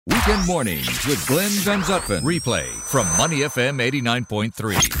Weekend Mornings with Glenn van Zutphen. Replay from Money FM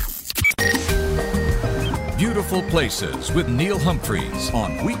 89.3. Beautiful Places with Neil Humphreys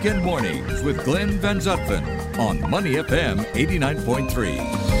on Weekend Mornings with Glenn van Zutphen on Money FM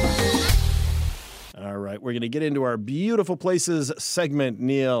 89.3. All right, we're going to get into our Beautiful Places segment,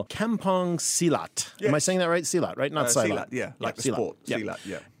 Neil. Kampong Silat. Yes. Am I saying that right? Silat, right? Not Silat. Silat, yeah, like the Silat. sport. Silat,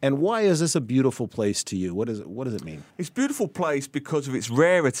 yeah. And why is this a beautiful place to you? What does it mean? It's a beautiful place because of its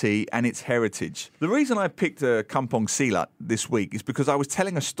rarity and its heritage. The reason I picked Kampong Silat this week is because I was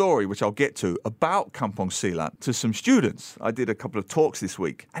telling a story, which I'll get to, about Kampong Silat to some students. I did a couple of talks this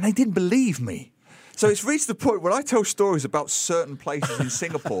week, and they didn't believe me. So it's reached the point where I tell stories about certain places in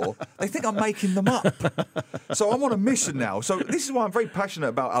Singapore, they think I'm making them up. So I'm on a mission now. So this is why I'm very passionate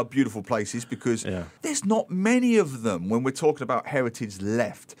about our beautiful places, because there's not many of them when we're talking about heritage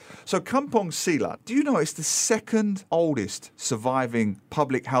left. So Kampong Silat, do you know it's the second oldest surviving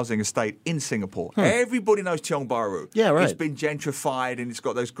public housing estate in Singapore? Everybody knows Tiong Bahru. Yeah, right. It's been gentrified and it's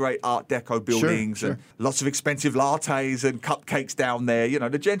got those great Art Deco buildings and lots of expensive lattes and cupcakes down there. You know,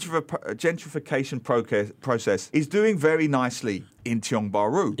 the gentrification process is doing very nicely in Tiong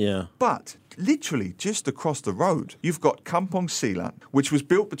Bahru. Yeah. But literally just across the road, you've got Kampong Silat, which was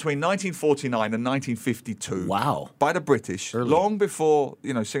built between 1949 and 1952. Wow. By the British, long before,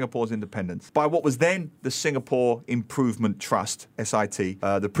 Singapore's independence, by what was then the Singapore Improvement Trust, SIT,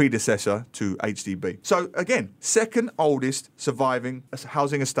 the predecessor to HDB. So again, second oldest surviving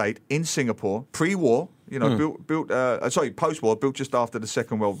housing estate in Singapore, pre-war, post-war, built just after the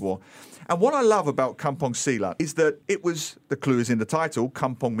Second World War. And what I love about Kampong Silat is that it was, the clue is in the title,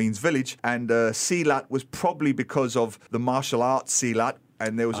 Kampong means village, and Silat was probably because of the martial arts Silat,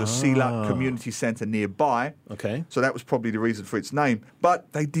 and there was a Silat community centre nearby. Okay. So that was probably the reason for its name.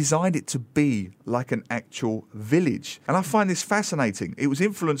 But they designed it to be like an actual village. And I find this fascinating. It was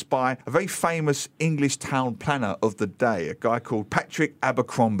influenced by a very famous English town planner of the day, a guy called Patrick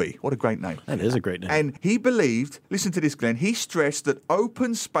Abercrombie. What a great name. That is a great name. And he believed, listen to this, Glenn, he stressed that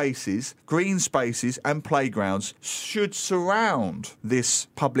open spaces, green spaces and playgrounds should surround this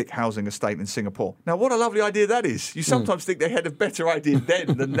public housing estate in Singapore. Now, what a lovely idea that is. You sometimes think they had a better idea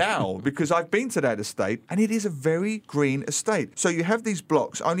then than now, because I've been to that estate and it is a very green estate. So you have these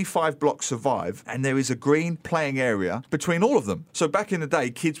blocks, only 5 blocks survive, and there is a green playing area between all of them. So back in the day,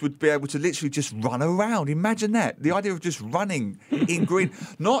 kids would be able to literally just run around. Imagine that. The idea of just running in green,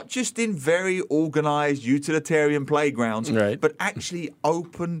 not just in very organised utilitarian playgrounds, but actually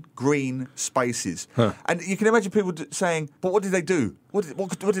open green spaces. And you can imagine people saying, but what did they do? What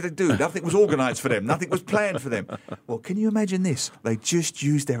did they do? Nothing was organised for them. Nothing was planned for them. Well, can you imagine this? They just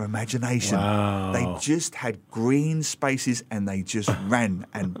used their imagination. Wow. They just had green spaces and they just ran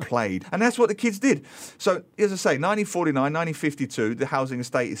and played. And that's what the kids did. So, as I say, 1949, 1952, the housing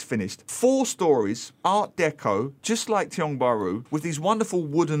estate is finished. 4 stories, Art Deco, just like Tiong Bahru, with these wonderful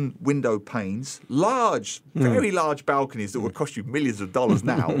wooden window panes, large, very large balconies that would cost you millions of dollars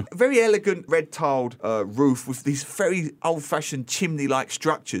now. Very elegant red-tiled roof with these very old-fashioned chimney-like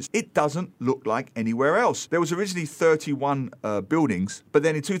structures. It doesn't look like anywhere else. There was originally 31 buildings, but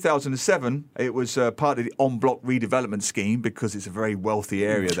then in 2007, it was part of the en-bloc redevelopment scheme because it's a very wealthy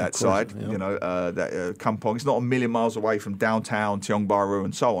area, that side. Yeah. Kampong. It's not a million miles away from downtown, Tiong Bahru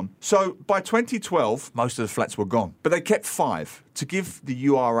and so on. So by 2012, most of the flats were gone, but they kept 5. To give the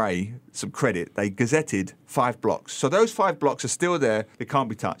URA some credit, they gazetted 5 blocks. So those 5 blocks are still there. They can't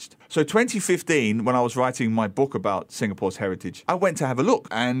be touched. So 2015, when I was writing my book about Singapore's heritage, I went to have a look,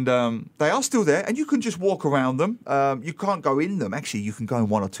 and they are still there, and you can just walk around them. You can't go in them. Actually, you can go in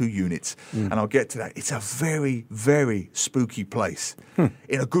 1 or 2 units, and I'll get to that. It's a very, very spooky place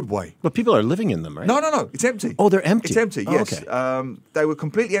in a good way. But people are living in them, right? No. It's empty. Oh, they're empty? It's empty, yes. Okay. They were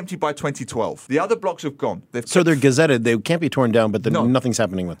completely empty by 2012. The other blocks have gone. So they're gazetted. They can't be torn down, but nothing's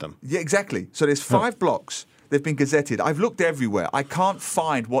happening with them. Yeah, exactly. So there's 5 blocks. They've been gazetted. I've looked everywhere. I can't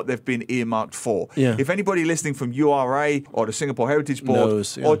find what they've been earmarked for. Yeah. If anybody listening from URA or the Singapore Heritage Board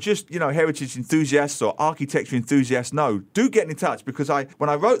knows, or just, heritage enthusiasts or architecture enthusiasts know, do get in touch, because when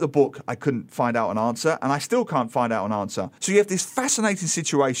I wrote the book, I couldn't find out an answer, and I still can't find out an answer. So you have this fascinating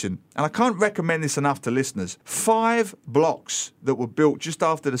situation, and I can't recommend this enough to listeners. 5 blocks that were built just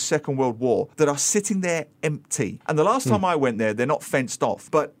after the Second World War that are sitting there empty. And the last time I went there, they're not fenced off,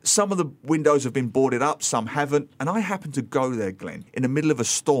 but some of the windows have been boarded up, some haven't. And I happened to go there, Glenn, in the middle of a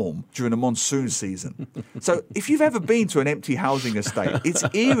storm during the monsoon season. So if you've ever been to an empty housing estate, it's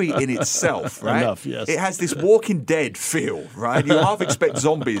eerie in itself, right? Enough, yes. It has this Walking Dead feel, right? You half expect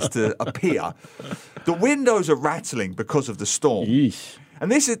zombies to appear. The windows are rattling because of the storm. Yeesh.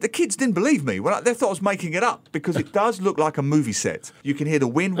 And the kids didn't believe me. They thought I was making it up because it does look like a movie set. You can hear the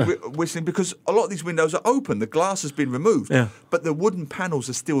wind whistling because a lot of these windows are open. The glass has been removed, but the wooden panels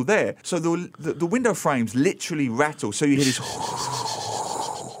are still there. So the window frames literally rattle. So you hear this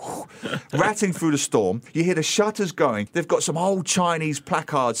rattling through the storm. You hear the shutters going. They've got some old Chinese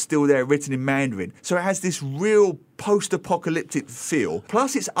placards still there written in Mandarin. So it has this real post-apocalyptic feel.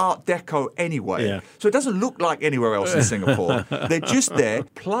 Plus, it's Art Deco anyway. Yeah. So it doesn't look like anywhere else in Singapore. They're just there.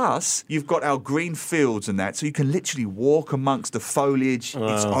 Plus, you've got our green fields and that. So you can literally walk amongst the foliage.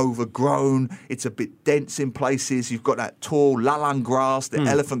 It's overgrown. It's a bit dense in places. You've got that tall lalang grass, the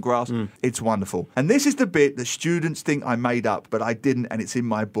elephant grass. It's wonderful. And this is the bit that students think I made up, but I didn't, and it's in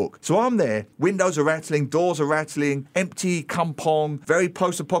my book. So I'm there. Windows are rattling. Doors are rattling. Empty kampong. Very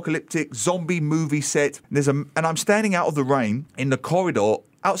post-apocalyptic. Zombie movie set. And I'm standing out of the rain in the corridor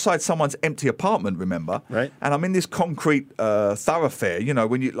outside someone's empty apartment, remember? Right. And I'm in this concrete thoroughfare. You know,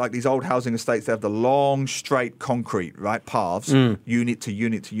 when you like these old housing estates, they have the long, straight concrete, right, paths, unit to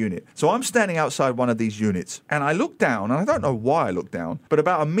unit to unit. So I'm standing outside one of these units, and I look down, and I don't know why I look down, but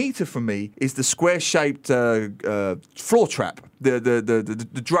about a meter from me is the square-shaped floor trap.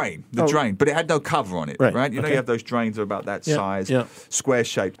 The drain, drain, but it had no cover on it, right? You know, you have those drains that are about that size, square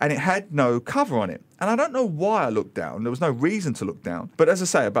shaped, and it had no cover on it. And I don't know why I looked down. There was no reason to look down. But as I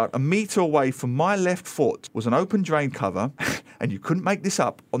say, about a meter away from my left foot was an open drain cover, and you couldn't make this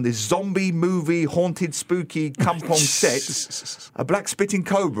up, on this zombie movie, haunted, spooky Kampong set, a black spitting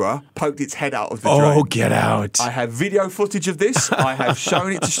cobra poked its head out of the drain. Oh, get out. I have video footage of this. I have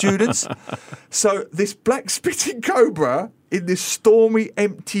shown it to students. So this black spitting cobra in this stormy,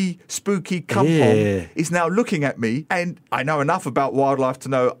 empty, spooky kampong is now looking at me, and I know enough about wildlife to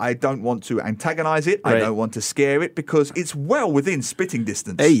know I don't want to antagonize it. I don't want to scare it because it's well within spitting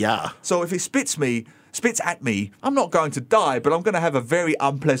distance. So if it spits at me, I'm not going to die, but I'm going to have a very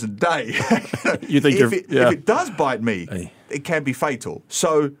unpleasant day. You think if it does bite me, it can be fatal.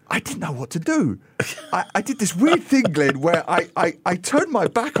 So I didn't know what to do. I did this weird thing, Glenn, where I turned my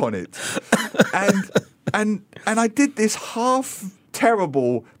back on it, and I did this half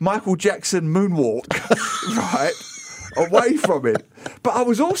terrible Michael Jackson moonwalk, right, away from it. But I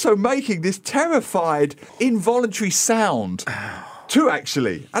was also making this terrified, involuntary sound. Too,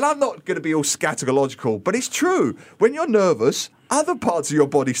 actually. And I'm not going to be all scatological, but it's true. When you're nervous, other parts of your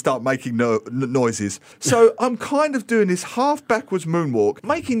body start making noises. So I'm kind of doing this half backwards moonwalk,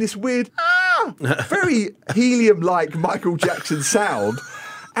 making this weird, very helium-like Michael Jackson sound.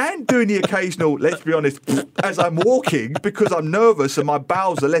 And doing the occasional, let's be honest, as I'm walking because I'm nervous and my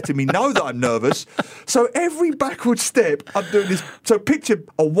bowels are letting me know that I'm nervous. So every backward step, I'm doing this. So picture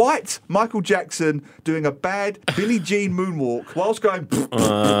a white Michael Jackson doing a bad Billie Jean moonwalk whilst going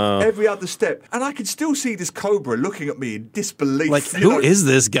every other step. And I could still see this cobra looking at me in disbelief. Like, who is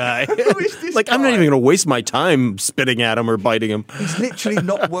this guy? Who is this guy? I'm not even going to waste my time spitting at him or biting him. He's literally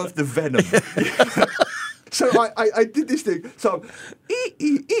not worth the venom. So I did this thing. So eat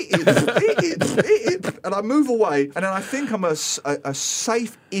it, and I move away, and then I think I'm a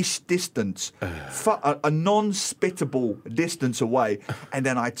safe-ish distance, a non-spittable distance away, and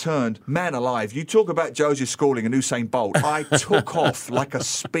then I turned. Man alive, you talk about Joseph Schooling and Usain Bolt. I took off like a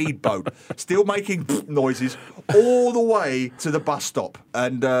speedboat, still making noises, all the way to the bus stop.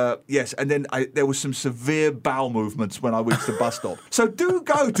 And yes, and then there was some severe bowel movements when I reached the bus stop. So do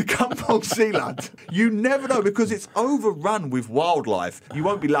go to Kampong Silat. You never know, because it's overrun with wildlife. You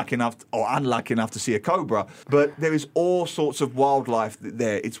won't be lucky enough or unlucky enough to see a cobra, but there is all sorts of wildlife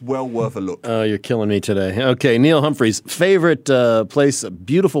there. It's well worth a look. Oh, you're killing me today. Okay, Neil Humphreys, favorite place, a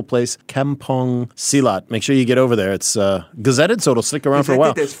beautiful place, Kampong Silat. Make sure you get over there. It's gazetted, so it'll stick around for a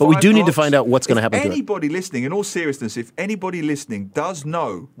while. But we do need to find out what's going to happen to it. Anybody listening, in all seriousness, if anybody listening does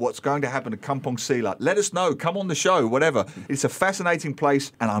know what's going to happen to Kampong Silat, let us know. Come on the show, whatever. It's a fascinating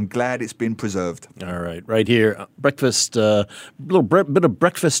place, and I'm glad it's been preserved. All right here, breakfast, little bit of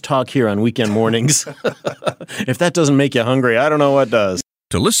breakfast talk here on weekend mornings. If that doesn't make you hungry, I don't know what does.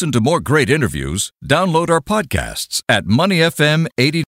 To listen to more great interviews, download our podcasts at moneyfm80.